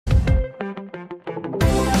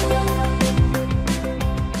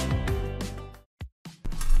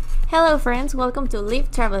Hello friends, welcome to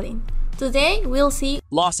Live Traveling. Today we'll see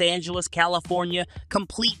Los Angeles, California,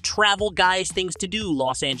 complete travel guys, things to do.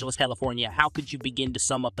 Los Angeles, California. How could you begin to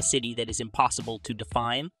sum up a city that is impossible to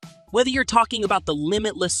define? Whether you're talking about the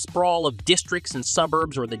limitless sprawl of districts and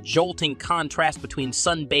suburbs or the jolting contrast between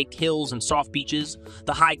sun-baked hills and soft beaches,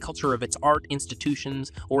 the high culture of its art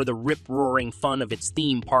institutions, or the rip-roaring fun of its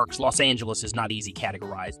theme parks, Los Angeles is not easy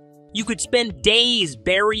categorized. You could spend days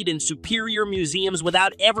buried in superior museums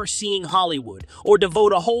without ever seeing Hollywood, or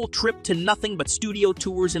devote a whole trip to nothing but studio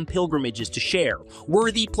tours and pilgrimages to share,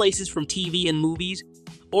 worthy places from TV and movies.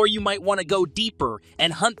 Or you might want to go deeper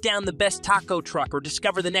and hunt down the best taco truck or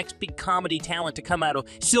discover the next big comedy talent to come out of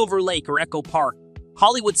Silver Lake or Echo Park.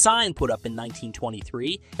 Hollywood sign put up in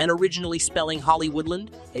 1923, and originally spelling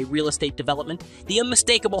Hollywoodland, a real estate development. The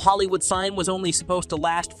unmistakable Hollywood sign was only supposed to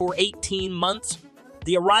last for 18 months.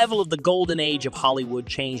 The arrival of the golden age of Hollywood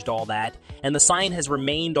changed all that, and the sign has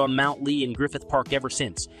remained on Mount Lee in Griffith Park ever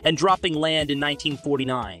since, and dropping land in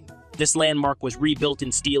 1949. This landmark was rebuilt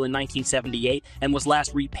in steel in 1978 and was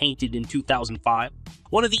last repainted in 2005.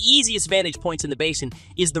 One of the easiest vantage points in the basin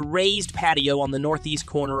is the raised patio on the northeast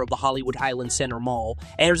corner of the Hollywood Highland Center Mall,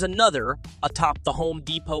 and there's another atop the Home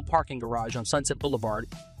Depot parking garage on Sunset Boulevard.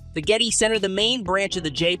 The Getty Center, the main branch of the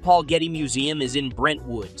J. Paul Getty Museum, is in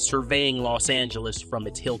Brentwood, surveying Los Angeles from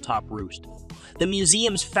its hilltop roost. The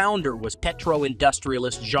museum's founder was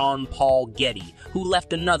petro-industrialist Jean Paul Getty, who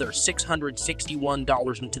left another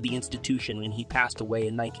 $661 into the institution when he passed away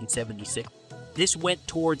in 1976. This went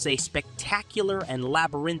towards a spectacular and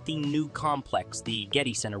labyrinthine new complex, the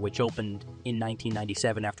Getty Center, which opened in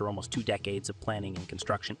 1997 after almost 2 decades of planning and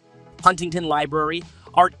construction. Huntington Library,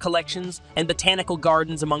 art collections, and botanical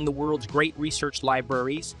gardens among the world's great research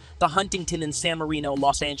libraries. The Huntington in San Marino,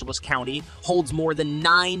 Los Angeles County, holds more than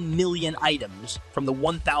 9 million items from the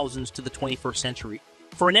 1000s to the 21st century.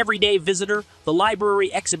 For an everyday visitor, the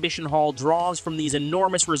library exhibition hall draws from these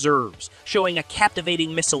enormous reserves, showing a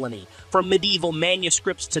captivating miscellany, from medieval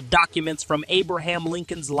manuscripts to documents from Abraham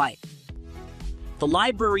Lincoln's life. The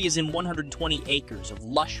library is in 120 acres of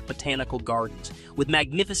lush botanical gardens, with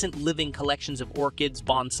magnificent living collections of orchids,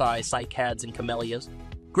 bonsai, cycads, and camellias.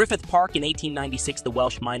 Griffith Park, in 1896, the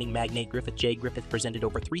Welsh mining magnate Griffith J. Griffith presented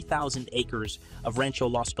over 3,000 acres of Rancho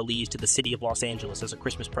Los Feliz to the city of Los Angeles as a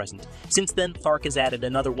Christmas present. Since then, Park has added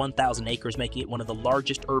another 1,000 acres, making it one of the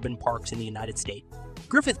largest urban parks in the United States.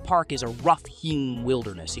 Griffith Park is a rough-hewn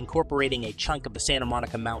wilderness, incorporating a chunk of the Santa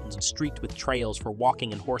Monica Mountains and streaked with trails for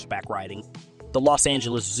walking and horseback riding. The Los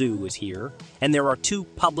Angeles Zoo is here, and there are 2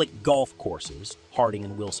 public golf courses, Harding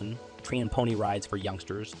and Wilson, pony rides for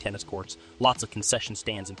youngsters, tennis courts, lots of concession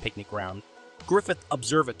stands and picnic ground. Griffith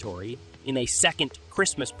Observatory, in a second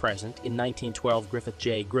Christmas present in 1912, Griffith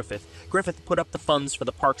J. Griffith put up the funds for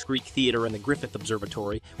the Parks Greek Theater and the Griffith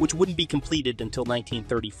Observatory, which wouldn't be completed until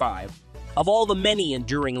 1935. Of all the many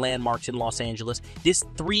enduring landmarks in Los Angeles, this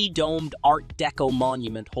 3-domed Art Deco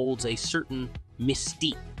monument holds a certain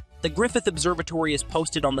mystique. The Griffith Observatory is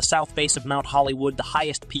posted on the south face of Mount Hollywood, the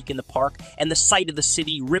highest peak in the park, and the sight of the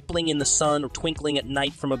city rippling in the sun or twinkling at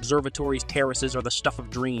night from observatory's terraces are the stuff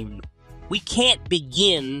of dreams. We can't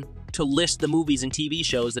begin to list the movies and TV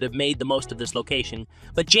shows that have made the most of this location,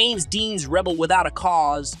 but James Dean's Rebel Without a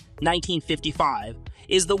Cause, 1955,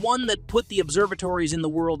 is the one that put the observatories in the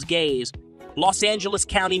world's gaze. Los Angeles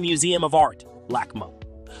County Museum of Art, LACMA.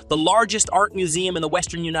 The largest art museum in the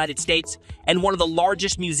western United States, and one of the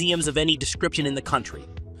largest museums of any description in the country.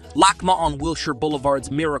 LACMA on Wilshire Boulevard's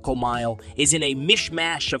Miracle Mile is in a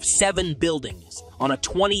mishmash of 7 buildings on a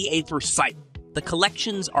 20-acre site. The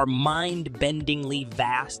collections are mind-bendingly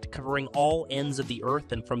vast, covering all ends of the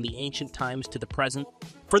earth and from the ancient times to the present.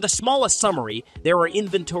 For the smallest summary, there are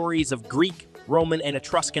inventories of Greek, Roman, and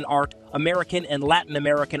Etruscan art, American and Latin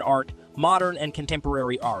American art, modern and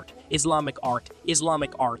contemporary art, Islamic art,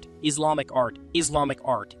 Islamic art, Islamic art, Islamic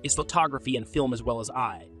art, is photography and film as well as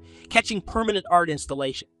catching permanent art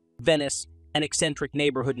installation. Venice, an eccentric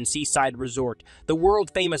neighborhood and seaside resort. The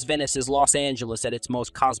world-famous Venice is Los Angeles at its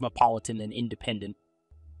most cosmopolitan and independent.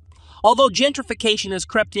 Although gentrification has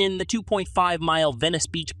crept in, the 2.5-mile Venice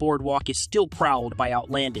Beach Boardwalk is still prowled by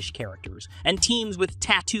outlandish characters, and teems with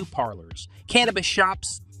tattoo parlors, cannabis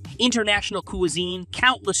shops, international cuisine,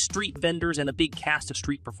 countless street vendors, and a big cast of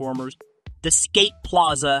street performers. The Skate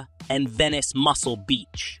Plaza and Venice Muscle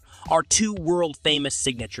Beach are 2 world-famous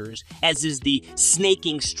signatures, as is the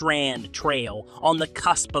Snaking Strand Trail on the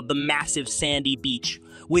cusp of the massive sandy beach,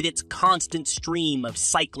 with its constant stream of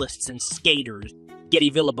cyclists and skaters. Getty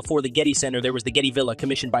Villa. Before the Getty Center, there was the Getty Villa,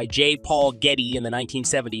 commissioned by J. Paul Getty in the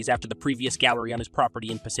 1970s after the previous gallery on his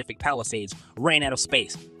property in Pacific Palisades ran out of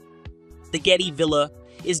space. The Getty Villa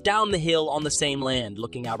is down the hill on the same land,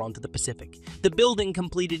 looking out onto the Pacific. The building,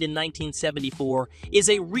 completed in 1974, is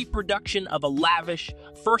a reproduction of a lavish,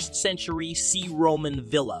 first-century Roman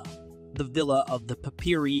villa. The Villa of the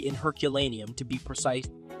Papyri in Herculaneum, to be precise.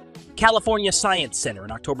 California Science Center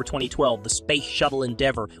in October 2012, the Space Shuttle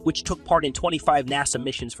Endeavour, which took part in 25 NASA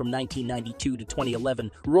missions from 1992 to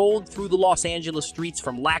 2011, rolled through the Los Angeles streets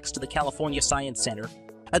from LAX to the California Science Center.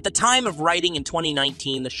 At the time of writing in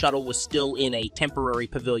 2019, the shuttle was still in a temporary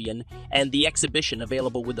pavilion, and the exhibition,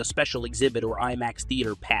 available with a special exhibit or IMAX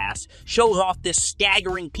theater pass, shows off this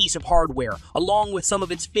staggering piece of hardware, along with some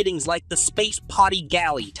of its fittings like the Space Potty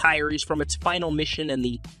Galley tires from its final mission and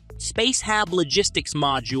the Space Hab Logistics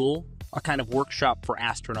Module, a kind of workshop for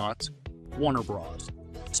astronauts, Warner Bros.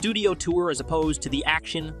 Studio Tour, as opposed to the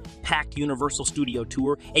action-packed Universal Studio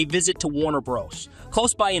Tour, a visit to Warner Bros.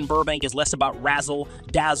 Close by in Burbank is less about razzle,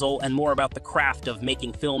 dazzle, and more about the craft of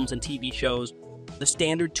making films and TV shows. The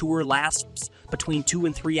standard tour lasts between 2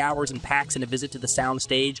 and 3 hours and packs in a visit to the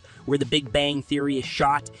soundstage, where the Big Bang Theory is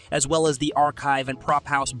shot, as well as the archive and prop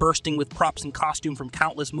house bursting with props and costume from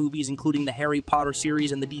countless movies, including the Harry Potter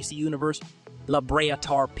series and the DC Universe. La Brea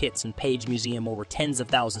Tar Pits and Page Museum over tens of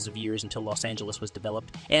thousands of years until Los Angeles was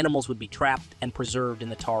developed. Animals would be trapped and preserved in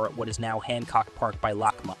the tar at what is now Hancock Park by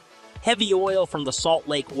LACMA. Heavy oil from the Salt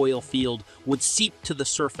Lake oil field would seep to the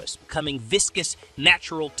surface, becoming viscous,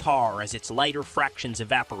 natural tar as its lighter fractions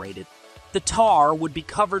evaporated. The tar would be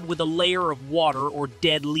covered with a layer of water or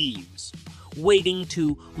dead leaves, waiting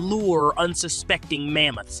to lure unsuspecting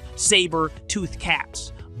mammoths, saber-toothed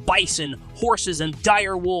cats, bison, horses, and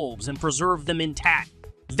dire wolves and preserve them intact.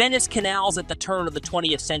 Venice Canals. At the turn of the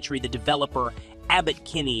 20th century, the developer Abbott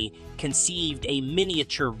Kinney conceived a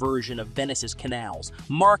miniature version of Venice's canals,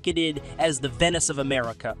 marketed as the Venice of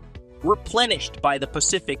America. Replenished by the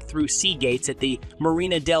Pacific through sea gates at the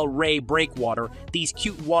Marina del Rey breakwater, these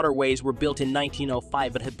cute waterways were built in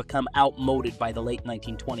 1905 but had become outmoded by the late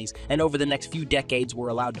 1920s, and over the next few decades were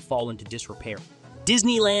allowed to fall into disrepair.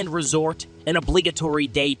 Disneyland Resort, an obligatory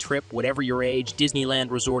day trip, whatever your age.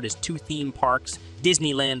 Disneyland Resort is 2 theme parks,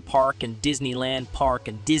 Disneyland Park and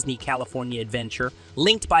Disney California Adventure,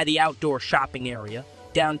 linked by the outdoor shopping area,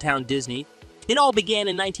 downtown Disney. It all began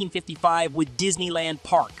in 1955 with Disneyland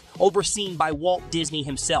Park, overseen by Walt Disney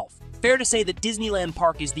himself. Fair to say that Disneyland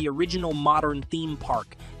Park is the original modern theme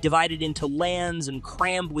park, divided into lands and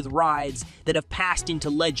crammed with rides that have passed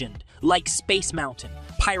into legend, like Space Mountain,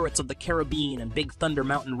 Pirates of the Caribbean, and Big Thunder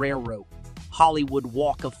Mountain Railroad. Hollywood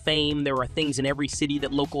Walk of Fame. There are things in every city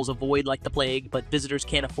that locals avoid like the plague, but visitors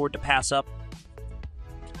can't afford to pass up.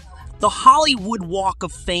 The Hollywood Walk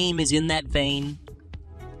of Fame is in that vein,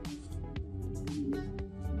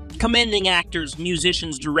 commending actors,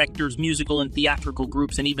 musicians, directors, musical and theatrical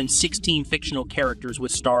groups, and even 16 fictional characters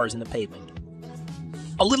with stars in the pavement.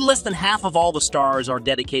 A little less than half of all the stars are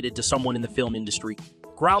dedicated to someone in the film industry.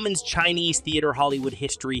 Grauman's Chinese Theater Hollywood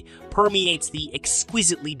history permeates the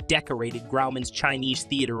exquisitely decorated Grauman's Chinese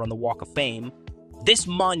Theater on the Walk of Fame. This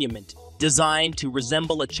monument, designed to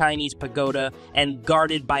resemble a Chinese pagoda and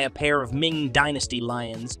guarded by a pair of Ming Dynasty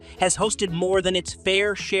lions, has hosted more than its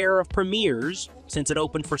fair share of premieres since it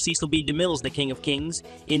opened for Cecil B. DeMille's The King of Kings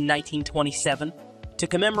in 1927. To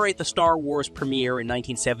commemorate the Star Wars premiere in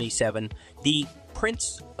 1977, the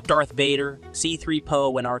Prince of Darth Vader,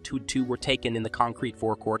 C-3PO, and R2-D2 were taken in the concrete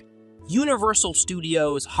forecourt. Universal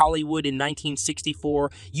Studios Hollywood in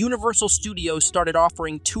 1964, Universal Studios started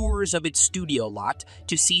offering tours of its studio lot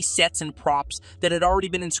to see sets and props that had already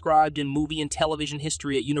been inscribed in movie and television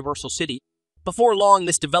history at Universal City. Before long,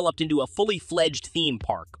 this developed into a fully fledged theme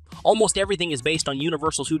park. Almost everything is based on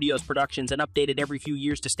Universal Studios productions and updated every few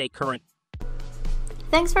years to stay current.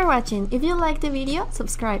 Thanks for watching. If you liked the video,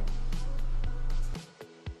 subscribe.